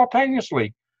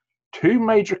simultaneously 2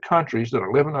 major countries that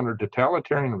are living under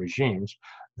totalitarian regimes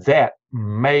that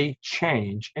may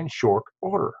change in short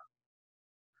order.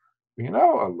 A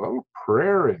little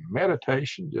prayer and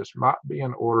meditation just might be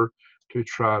in order to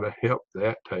try to help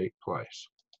that take place.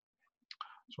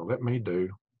 So let me do,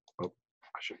 I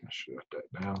shouldn't have shut that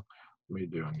down. Let me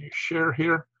do a new share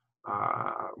here.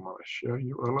 I want to show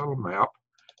you a little map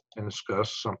and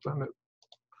discuss something that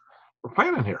we're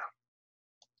planning here.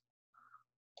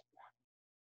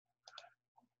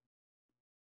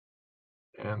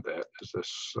 And that is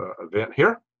this event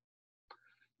here.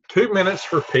 2 minutes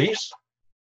for peace,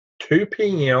 2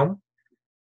 p.m.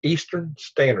 Eastern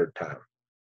Standard Time,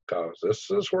 because this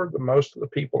is where the most of the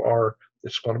people are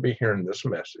that's going to be hearing this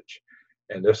message.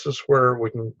 And this is where we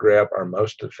can grab our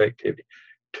most effectivity.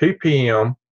 2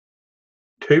 p.m.,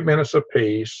 2 minutes of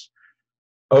peace,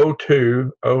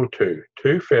 0202,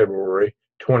 2 February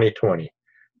 2020.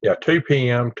 Yeah, 2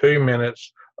 p.m., 2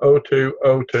 minutes,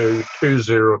 0202,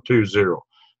 2020.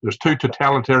 There's 2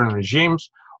 totalitarian regimes.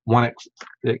 One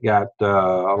that got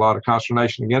a lot of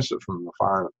consternation against it from the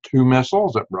fire of 2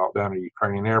 missiles that brought down a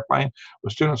Ukrainian airplane.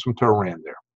 But students from Tehran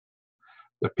there.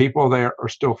 The people there are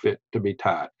still fit to be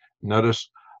tied. Notice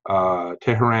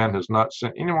Tehran has not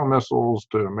sent any more missiles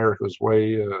to America's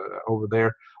way over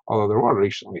there, although there were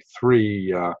recently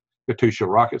 3 Katyusha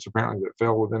rockets apparently that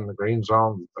fell within the green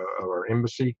zone of our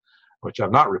embassy, which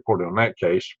I've not reported on that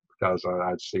case because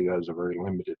I'd see that as a very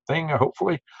limited thing,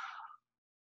 hopefully.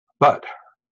 But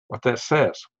what that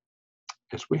says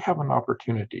is we have an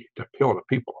opportunity to appeal to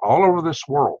people all over this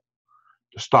world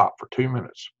to stop for 2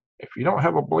 minutes. If you don't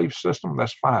have a belief system,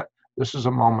 that's fine. This is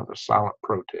a moment of silent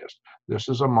protest. This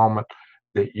is a moment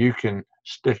that you can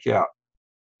stick out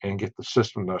and get the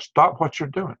system to stop what you're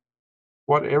doing.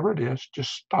 Whatever it is,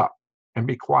 just stop and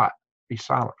be quiet. Be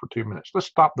silent for 2 minutes. Let's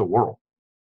stop the world.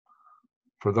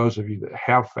 For those of you that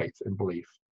have faith and belief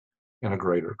in a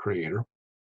greater creator,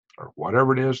 or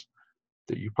whatever it is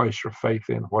that you place your faith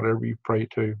in, whatever you pray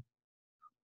to,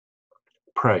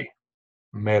 pray,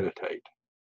 meditate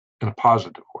in a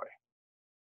positive way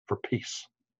for peace,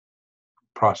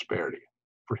 prosperity,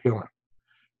 for healing.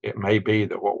 It may be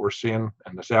that what we're seeing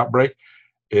in this outbreak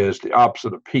is the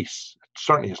opposite of peace. It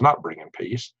certainly is not bringing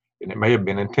peace, and it may have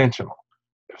been intentional.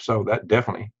 If so, that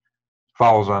definitely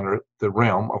falls under the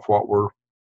realm of what we're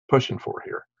pushing for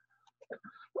here.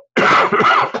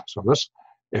 So this,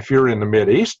 if you're in the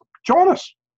Mideast, join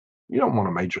us. You don't want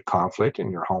a major conflict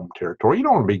in your home territory. You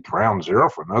don't want to be ground zero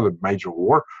for another major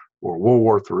war or World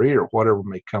War III or whatever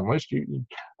may come with you.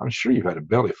 I'm sure you've had a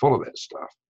belly full of that stuff.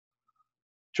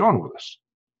 Join with us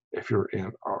if you're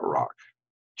in Iraq.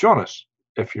 Join us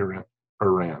if you're in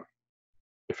Iran,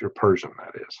 if you're Persian,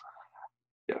 that is.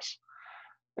 Yes.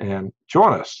 And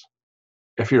join us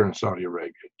if you're in Saudi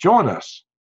Arabia. Join us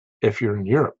if you're in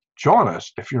Europe. Join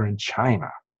us if you're in China,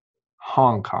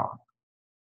 Hong Kong,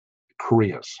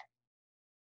 Koreas.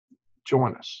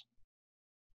 Join us.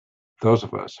 Those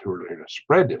of us who are here to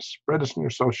spread this in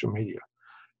your social media.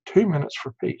 2 minutes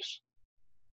for peace.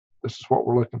 This is what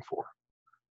we're looking for.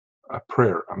 A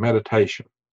prayer, a meditation,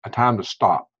 a time to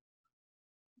stop.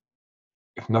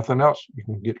 If nothing else, you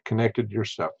can get connected to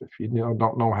yourself. If you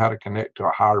don't know how to connect to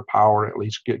a higher power, at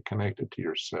least get connected to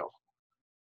yourself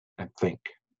and think.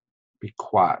 Be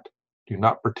quiet. Do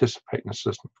not participate in the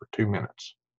system for 2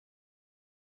 minutes.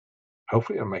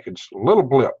 Hopefully it'll make it just a little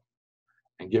blip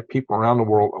and get people around the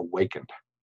world awakened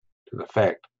to the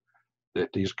fact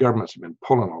that these governments have been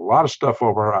pulling a lot of stuff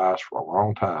over our eyes for a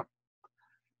long time.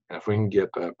 And if we can get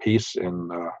peace in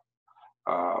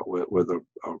with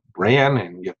Iran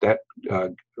and get that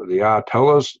the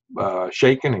Ayatollahs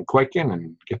shaking and quaking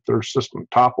and get their system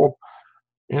toppled,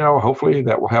 hopefully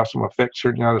that will have some effects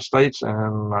here in the United States,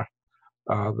 and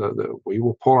we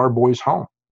will pull our boys home.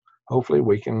 Hopefully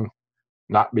we can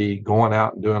not be going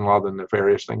out and doing a lot of the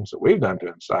nefarious things that we've done to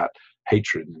incite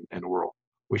hatred in the world.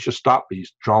 We should stop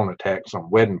these drone attacks on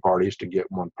wedding parties to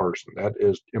get one person. That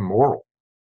is immoral.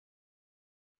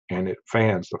 And it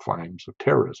fans the flames of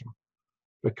terrorism,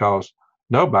 because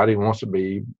nobody wants to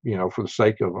be, for the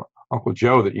sake of Uncle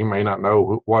Joe that you may not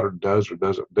know what it does or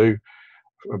doesn't do,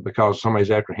 because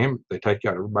somebody's after him, they take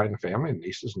out everybody in the family,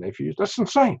 nieces, nephews. That's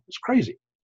insane. It's crazy.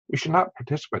 We should not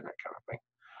participate in that kind of thing.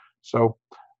 So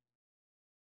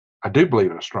I do believe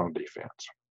in a strong defense.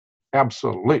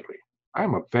 Absolutely. I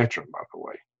am a veteran, by the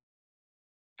way.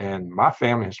 And my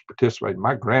family has participated.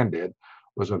 My granddad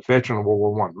was a veteran of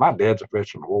World War I. My dad's a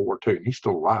veteran of World War II, and he's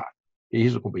still alive.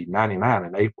 He's going to be 99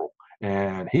 in April,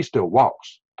 and he still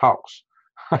walks, talks,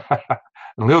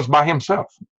 and lives by himself.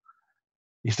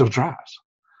 He still drives.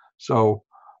 So,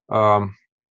 a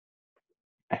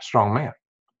strong man.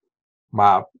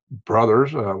 My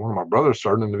brothers, one of my brothers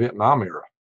served in the Vietnam era.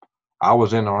 I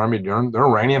was in the Army during the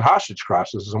Iranian hostage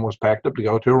crisis and was packed up to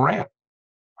go to Iran.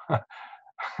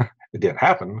 It didn't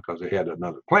happen because they had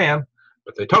another plan,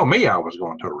 but they told me I was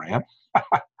going to Iran.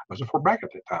 I was in Fort Bragg at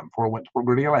that time before I went to Fort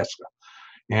Greely, Alaska.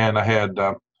 And I had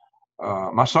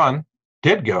my son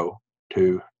did go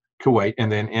to Kuwait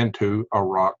and then into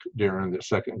Iraq during the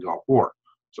Second Gulf War.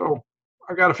 So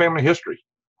I got a family history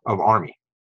of Army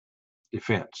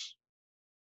defense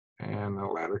And in the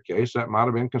latter case, that might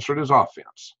have been considered as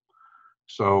offense.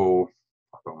 So,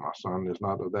 although my son is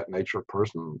not of that nature of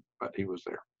person, but he was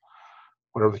there.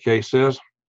 Whatever the case is,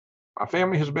 my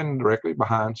family has been directly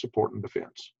behind support and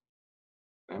defense,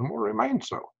 and will remain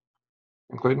so,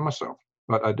 including myself.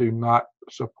 But I do not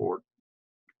support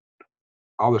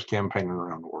all this campaigning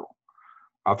around the world.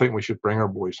 I think we should bring our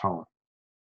boys home.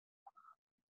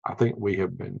 I think we've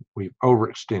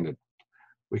overextended.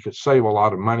 We could save a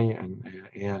lot of money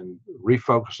and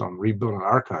refocus on rebuilding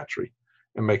our country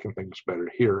and making things better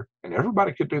here. And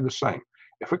everybody could do the same.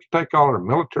 If we could take all our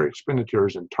military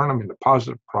expenditures and turn them into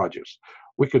positive projects,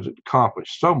 we could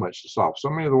accomplish so much to solve so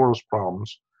many of the world's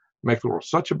problems, make the world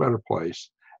such a better place,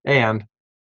 and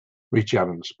reach out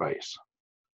into space.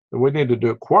 We need to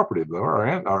do it cooperative, though.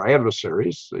 Our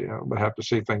adversaries, would have to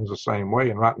see things the same way.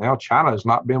 And right now, China has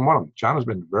not been one of them. China's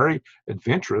been very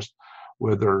adventurous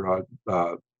with their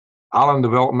island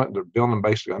development. They're building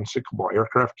basically unsinkable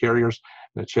aircraft carriers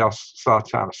in the South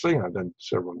China Sea, and I've done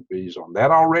several videos on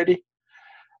that already.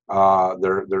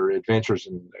 Their adventures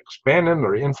in expanding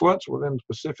their influence within the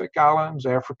Pacific Islands,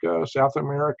 Africa, South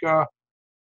America.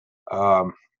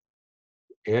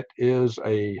 It is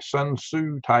a Sun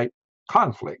Tzu type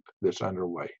conflict that's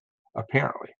underway,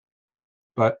 apparently.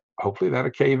 But hopefully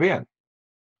that'll cave in.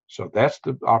 So that's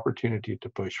the opportunity to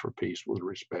push for peace with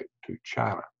respect to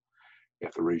China.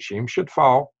 If the regime should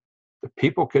fall, the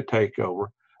people could take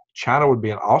over. China would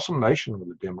be an awesome nation with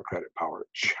a democratic power.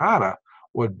 China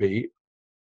would be,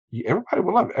 everybody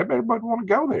would love it. Everybody would want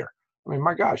to go there. I mean,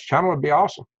 my gosh, China would be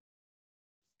awesome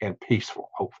and peaceful,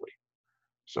 hopefully.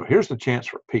 So here's the chance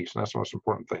for peace, and that's the most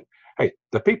important thing. Hey,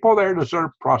 the people there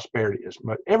deserve prosperity as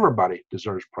much. Everybody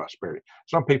deserves prosperity.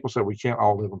 Some people say we can't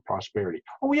all live in prosperity.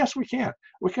 Oh, yes, we can.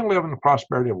 We can live in the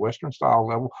prosperity of Western style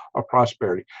level of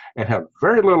prosperity and have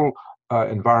very little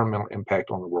environmental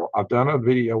impact on the world. I've done a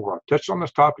video where I've touched on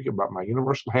this topic about my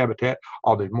universal habitat.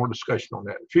 I'll do more discussion on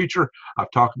that in the future.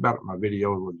 I've talked about it in my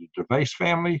video with the Gervais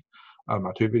family,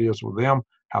 my 2 videos with them,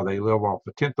 how they live off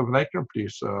a 1/10 of an acre and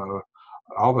produce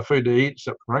all the food to eat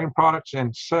except grain products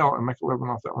and sell and make a living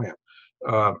off that land.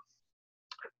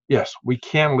 Yes, we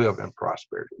can live in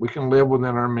prosperity. We can live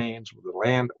within our means with the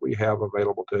land that we have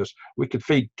available to us. We could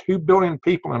feed 2 billion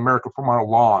people in America from our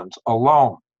lawns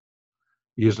alone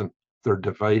using their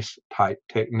device type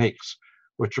techniques,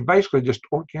 which are basically just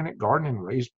organic gardening,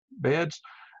 raised beds,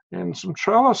 and some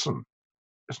trellising.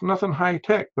 It's nothing high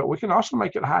tech, but we can also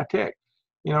make it high tech.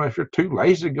 If you're too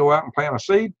lazy to go out and plant a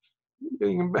seed,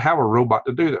 you can have a robot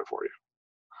to do that for you.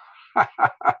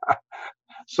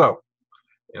 So,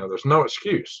 there's no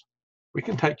excuse. We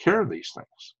can take care of these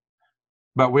things.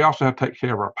 But we also have to take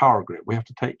care of our power grid. We have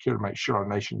to take care to make sure our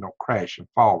nation don't crash and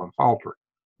fall and falter.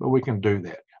 But we can do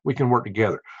that. We can work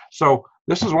together. So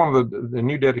this is one of the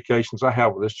new dedications I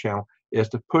have with this channel, is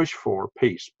to push for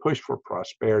peace, push for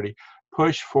prosperity,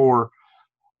 push for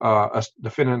us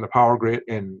defending the power grid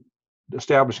and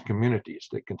establishing communities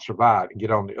that can survive and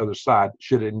get on the other side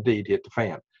should it indeed hit the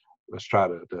fan. Let's try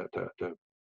to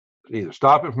either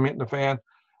stop it from hitting the fan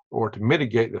or to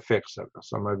mitigate the effects of it.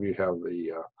 Some of you have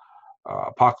the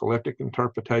apocalyptic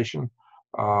interpretation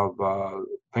of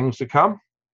things to come,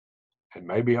 and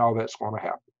maybe all that's going to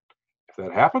happen. If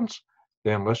that happens,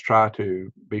 then let's try to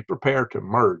be prepared to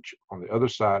merge on the other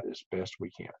side as best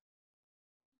we can.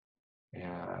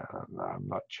 And I'm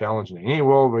not challenging any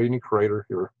world-leading creator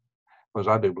here, because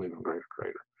I do believe in a greater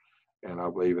creator. And I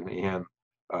believe in the end,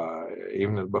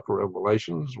 even in the book of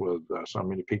Revelations, with so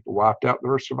many people wiped out,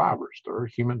 there are survivors. There are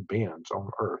human beings on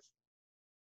earth.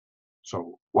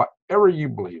 So whatever you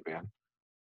believe in,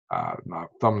 my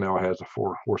thumbnail has the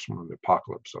 4 horsemen of the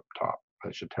apocalypse up top.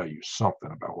 That should tell you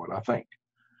something about what I think.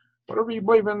 Whatever you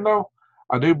believe in, though,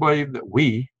 I do believe that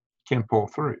we can pull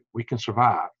through. We can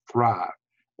survive, thrive,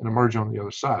 and emerge on the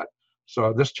other side.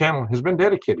 So this channel has been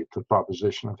dedicated to the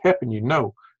proposition of helping you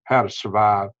know how to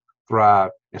survive,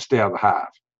 thrive, and stay out of the hive.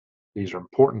 These are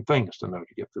important things to know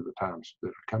to get through the times that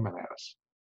are coming at us.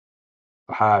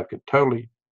 The hive could totally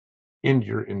end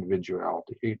your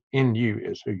individuality, end you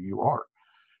as who you are,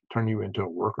 turn you into a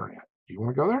worker ant. Do you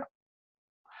want to go there?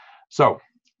 So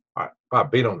I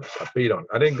beat on this.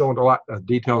 I didn't go into a lot of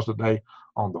details today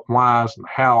on the whys and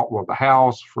how, well, the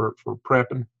hows for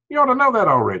prepping. You ought to know that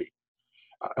already.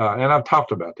 And I've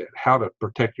talked about that, how to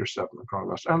protect yourself in the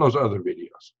coronavirus, and those other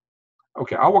videos.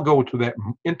 Okay, I will go into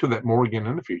that more again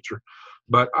in the future,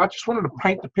 but I just wanted to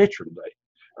paint the picture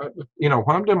today. When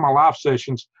I'm doing my live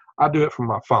sessions, I do it from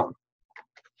my phone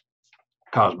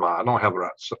because I don't have the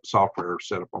right software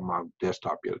set up on my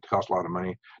desktop yet. It costs a lot of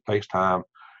money, takes time,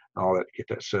 and all that to get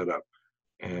that set up.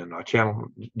 And my channel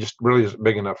just really isn't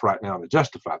big enough right now to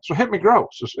justify it. So help me grow.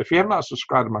 So if you have not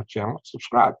subscribed to my channel,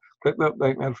 subscribe. Click the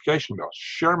notification bell.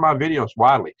 Share my videos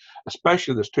widely,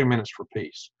 especially this 2 minutes for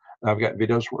peace. I've got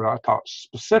videos where I talk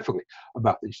specifically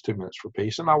about these 2 minutes for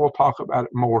peace, and I will talk about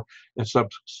it more in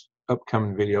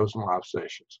upcoming videos and live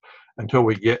sessions until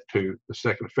we get to the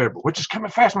 2nd of February, which is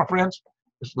coming fast, my friends.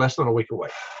 It's less than a week away.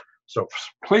 So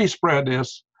please spread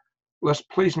this. Let's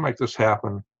please make this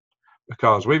happen,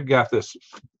 because we've got this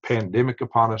pandemic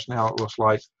upon us now. It looks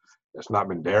like it's not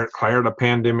been declared a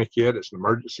pandemic yet. It's an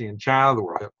emergency in China. The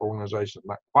World Health Organization has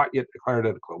not quite yet declared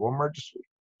it a global emergency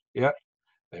yet.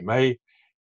 They may,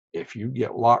 if you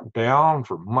get locked down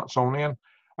for months on end.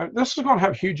 This is going to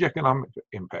have huge economic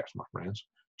impacts, my friends.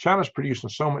 China's producing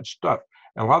so much stuff,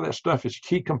 and a lot of that stuff is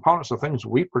key components of things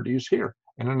we produce here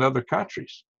and in other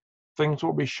countries. Things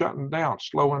will be shutting down,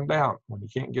 slowing down when you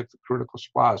can't get the critical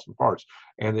supplies and parts.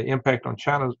 And the impact on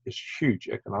China is huge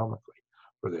economically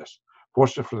for this.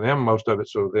 Fortunately for them, most of it,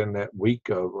 so then that week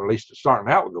of, or at least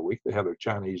starting out with the week, they have their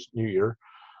Chinese New Year.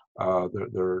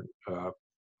 Their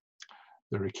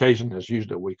occasion is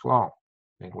usually a week long,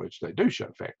 in which they do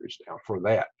shut factories down for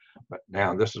that. But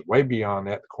now this is way beyond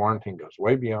that. The quarantine goes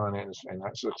way beyond that, and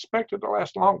it's expected to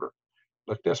last longer.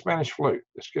 Look at that Spanish flu.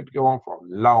 This could go on for a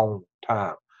long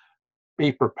time.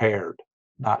 Be prepared,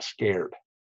 not scared.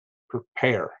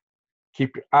 Prepare.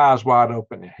 Keep your eyes wide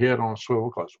open and head on a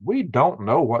swivel, because we don't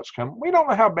know what's coming. We don't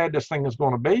know how bad this thing is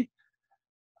going to be.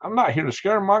 I'm not here to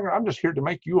scaremonger. I'm just here to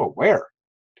make you aware,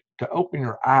 to open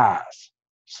your eyes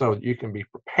so that you can be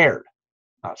prepared,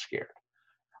 not scared.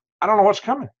 I don't know what's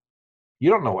coming. You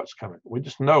don't know what's coming. We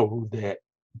just know that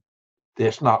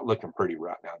it's not looking pretty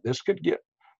right now. This could get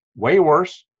way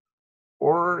worse,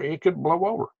 or it could blow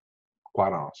over,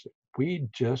 quite honestly. We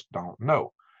just don't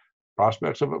know.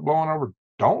 Prospects of it blowing over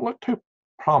don't look too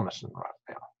promising right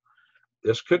now.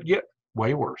 This could get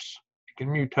way worse. It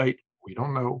can mutate. We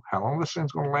don't know how long this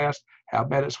thing's going to last, how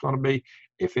bad it's going to be,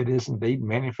 if it is indeed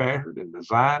manufactured and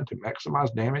designed to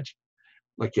maximize damage.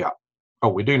 Look out. Oh,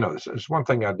 we do know this. There's one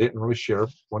thing I didn't really share,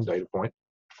 one data point.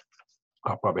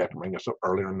 I'll probably have to bring this up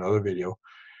earlier in another video,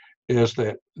 is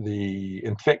that the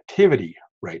infectivity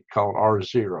rate, called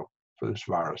R0 for this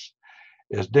virus,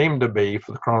 is deemed to be,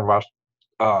 for the coronavirus,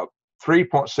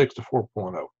 3.6 to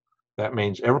 4.0. That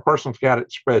means every person who's got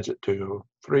it spreads it to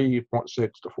 3.6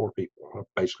 to 4 people,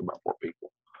 basically about 4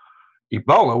 people.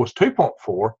 Ebola was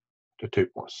 2.4 to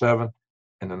 2.7,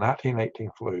 and the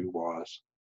 1918 flu was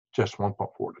just 1.4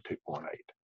 to 2.8.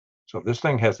 So this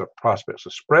thing has the prospects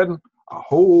of spreading a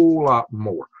whole lot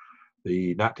more.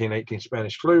 The 1918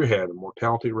 Spanish flu had a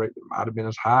mortality rate that might have been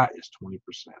as high as 20%.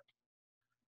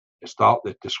 It's thought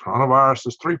that this coronavirus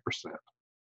is 3%,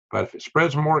 but if it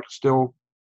spreads more, it can still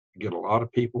get a lot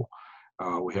of people.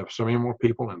 We have so many more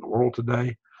people in the world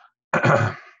today.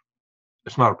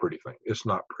 It's not a pretty thing. It's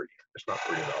not pretty. It's not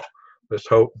pretty at all. Let's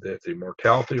hope that the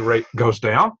mortality rate goes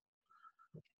down.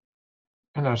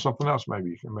 And there's something else maybe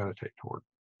you can meditate toward.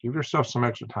 Give yourself some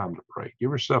extra time to pray.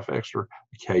 Give yourself extra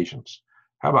occasions.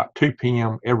 How about 2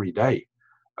 p.m. every day,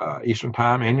 Eastern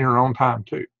time, and your own time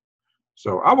too?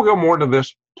 So I will go more into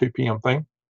this 2 p.m. thing.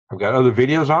 I've got other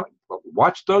videos on it. But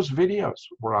watch those videos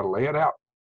where I lay it out,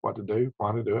 what to do,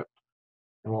 why to do it,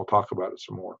 and we'll talk about it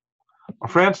some more. My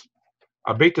friends,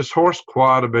 I beat this horse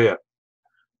quite a bit.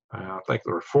 I think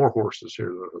there are 4 horses here.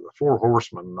 The 4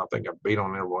 horsemen, and I think I beat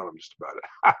on every one of them just about it.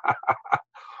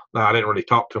 No, I didn't really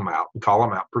talk to them out and call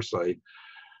them out per se.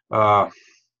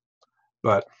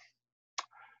 But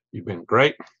you've been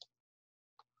great.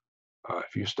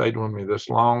 If you stayed with me this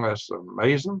long, that's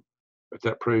amazing. But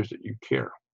that proves that you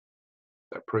care.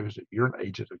 That proves that you're an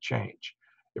agent of change.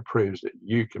 It proves that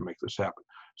you can make this happen.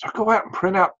 So go out and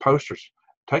print out posters.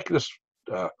 Take this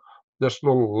this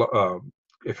little,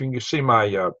 if you can see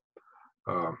my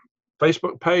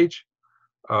Facebook page,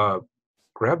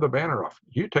 grab the banner off.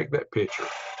 You take that picture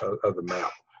of the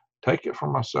map. Take it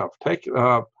from myself. Take it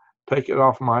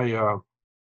off my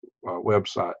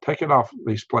website. Take it off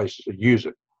these places. Use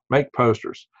it. Make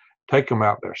posters. Take them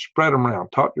out there. Spread them around.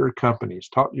 Talk to your companies.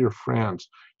 Talk to your friends.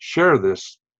 Share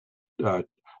this 2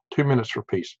 minutes for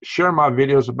peace. Share my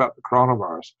videos about the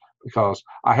coronavirus, because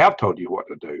I have told you what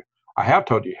to do. I have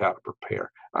told you how to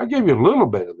prepare. I gave you a little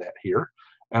bit of that here,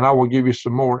 and I will give you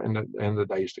some more in the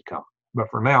days to come. But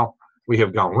for now, we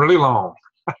have gone really long.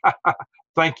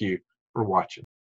 Thank you for watching.